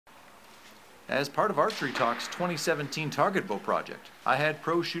As part of ArcheryTalk's 2017 target bow project, I had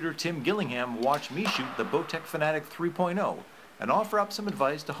pro shooter Tim Gillingham watch me shoot the Bowtech Fanatic 3.0 and offer up some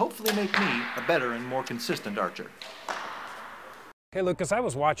advice to hopefully make me a better and more consistent archer. Okay, Lucas, I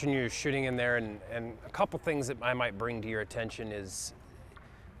was watching you shooting in there, and a couple things that I might bring to your attention is,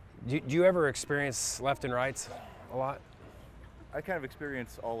 do you ever experience left and rights a lot? I kind of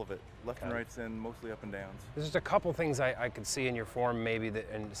experience all of it, left and rights and mostly up and downs. There's just a couple things I could see in your form maybe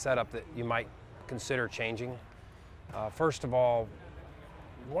and setup that you might consider changing. First of all,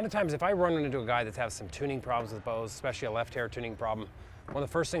 one of the times if I run into a guy that has some tuning problems with bows, especially a left hair tuning problem, one of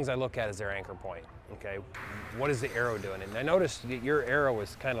the first things I look at is their anchor point. Okay, what is the arrow doing? And I noticed that your arrow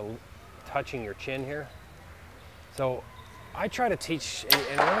is kind of touching your chin here. So I try to teach,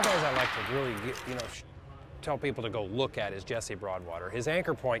 and one of the guys I like to really tell people to go look at is Jesse Broadwater. His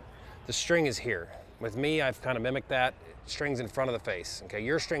anchor point, the string is here. With me, I've kind of mimicked that. String's in front of the face. Okay,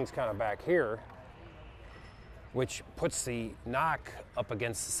 your string's kind of back here, which puts the knock up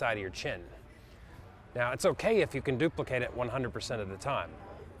against the side of your chin. Now, it's okay if you can duplicate it 100% of the time.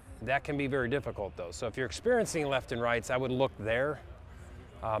 That can be very difficult though. So if you're experiencing left and rights, I would look there.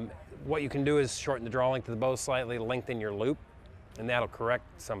 What you can do is shorten the draw length of the bow slightly, lengthen your loop, and that'll correct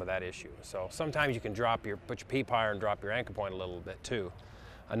some of that issue. So sometimes you can put your peep higher and drop your anchor point a little bit too.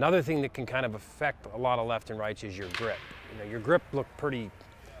 Another thing that can kind of affect a lot of left and rights is your grip. Your grip look pretty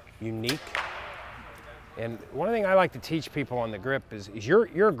unique. And one thing I like to teach people on the grip is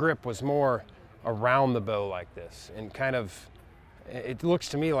your grip was more around the bow like this, and kind of, it looks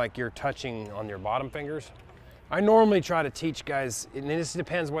to me like you're touching on your bottom fingers. I normally try to teach guys, and this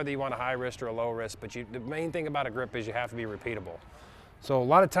depends whether you want a high wrist or a low wrist, but the main thing about a grip is you have to be repeatable. So a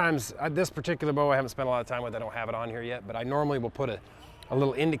lot of times, this particular bow I haven't spent a lot of time with, I don't have it on here yet, but I normally will put a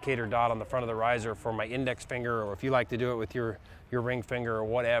little indicator dot on the front of the riser for my index finger, or if you like to do it with your ring finger or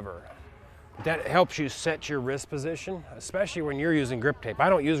whatever. That helps you set your wrist position, especially when you're using grip tape. I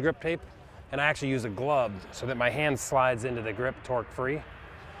don't use grip tape, and I actually use a glove so that my hand slides into the grip torque free.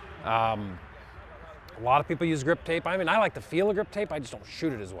 A lot of people use grip tape. I mean, I like to feel a grip tape, I just don't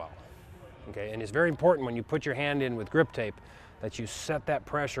shoot it as well. Okay, and it's very important when you put your hand in with grip tape that you set that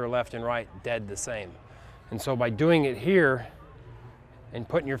pressure left and right dead the same. And so by doing it here and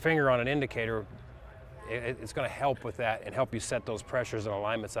putting your finger on an indicator, it's going to help with that and help you set those pressures and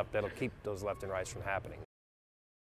alignments up that'll keep those left and rights from happening.